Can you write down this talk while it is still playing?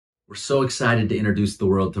We're so excited to introduce the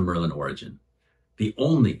world to Merlyn Origin, the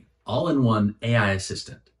only all-in-one AI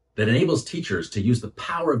assistant that enables teachers to use the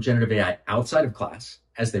power of generative AI outside of class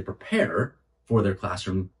as they prepare for their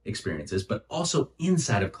classroom experiences, but also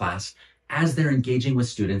inside of class as they're engaging with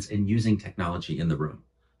students and using technology in the room.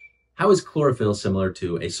 How is chlorophyll similar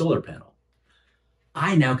to a solar panel?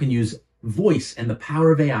 I now can use voice and the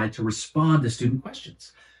power of AI to respond to student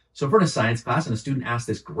questions. So if we're in a science class and a student asks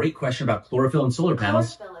this great question about chlorophyll and solar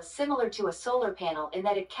panels. Chlorophyll is similar to a solar panel in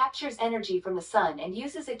that it captures energy from the sun and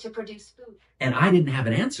uses it to produce food. And I didn't have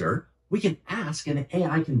an answer, we can ask and the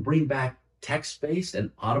AI can bring back text-based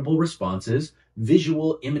and audible responses,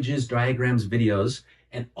 visual images, diagrams, videos,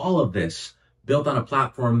 and all of this built on a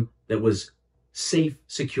platform that was safe,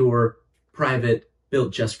 secure, private,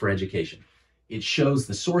 built just for education. It shows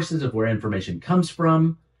the sources of where information comes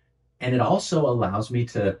from, and it also allows me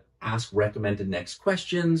to ask recommended next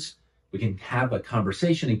questions. We can have a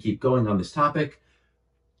conversation and keep going on this topic.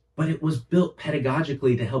 But it was built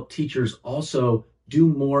pedagogically to help teachers also do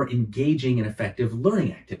more engaging and effective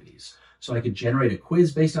learning activities. So I could generate a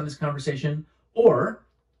quiz based on this conversation, or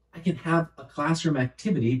I can have a classroom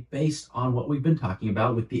activity based on what we've been talking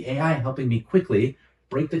about, with the AI helping me quickly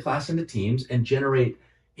break the class into teams and generate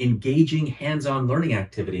engaging hands-on learning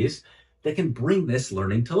activities that can bring this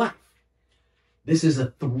learning to life. This is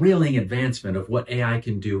a thrilling advancement of what AI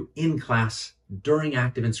can do in class during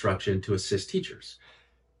active instruction to assist teachers.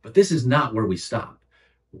 But this is not where we stop.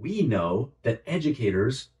 We know that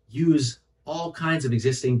educators use all kinds of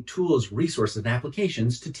existing tools, resources, and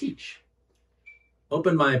applications to teach.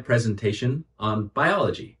 Open my presentation on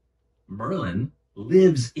biology. Merlyn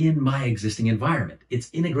lives in my existing environment. It's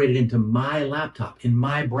integrated into my laptop, in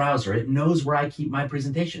my browser. It knows where I keep my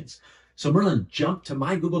presentations. So Merlyn jumped to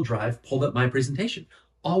my Google Drive, pulled up my presentation,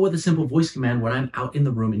 all with a simple voice command when I'm out in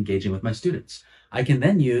the room engaging with my students. I can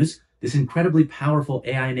then use this incredibly powerful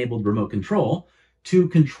AI-enabled remote control to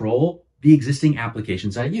control the existing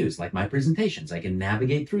applications I use, like my presentations. I can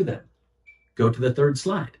navigate through them. Go to the third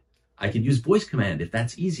slide. I can use voice command if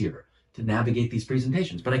that's easier to navigate these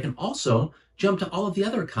presentations, but I can also jump to all of the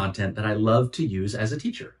other content that I love to use as a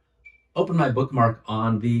teacher. Open my bookmark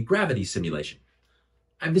on the gravity simulation.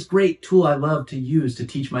 I have this great tool I love to use to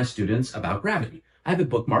teach my students about gravity. I have it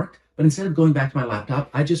bookmarked, but instead of going back to my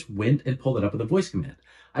laptop, I just went and pulled it up with a voice command.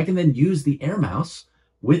 I can then use the air mouse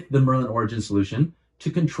with the Merlyn Origin solution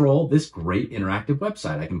to control this great interactive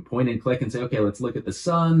website. I can point and click and say, okay, let's look at the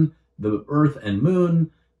sun, the earth and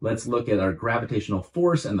moon. Let's look at our gravitational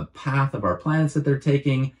force and the path of our planets that they're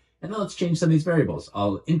taking. And then let's change some of these variables.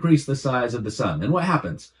 I'll increase the size of the sun. And what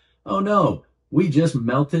happens? Oh no, we just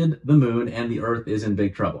melted the moon and the earth is in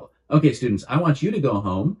big trouble. Okay, students, I want you to go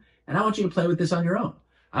home and I want you to play with this on your own.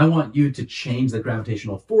 I want you to change the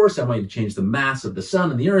gravitational force. I want you to change the mass of the sun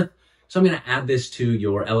and the earth. So I'm going to add this to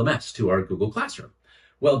your LMS, to our Google Classroom.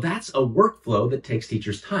 Well, that's a workflow that takes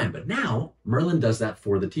teachers time, but now Merlyn does that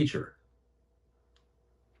for the teacher.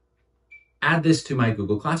 Add this to my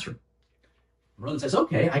Google Classroom. Merlyn says,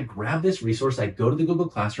 okay, I grab this resource, I go to the Google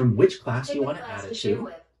Classroom. Which class do you want to add it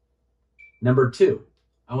to? Number 2,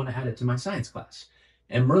 I want to add it to my science class.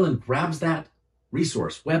 And Merlyn grabs that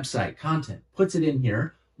resource, website, content, puts it in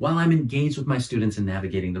here while I'm engaged with my students and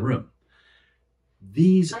navigating the room.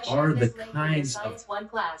 These are the kinds of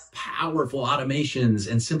powerful automations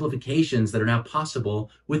and simplifications that are now possible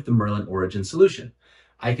with the Merlyn Origin solution.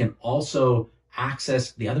 I can also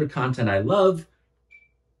access the other content I love.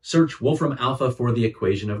 Search Wolfram Alpha for the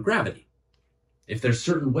equation of gravity. If there's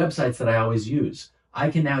certain websites that I always use, I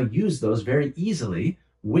can now use those very easily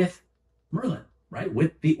with Merlyn, right?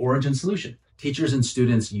 With the Origin solution. Teachers and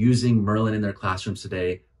students using Merlyn in their classrooms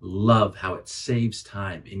today love how it saves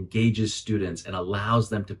time, engages students, and allows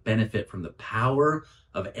them to benefit from the power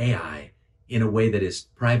of AI in a way that is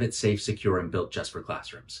private, safe, secure, and built just for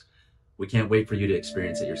classrooms. We can't wait for you to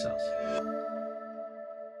experience it yourselves.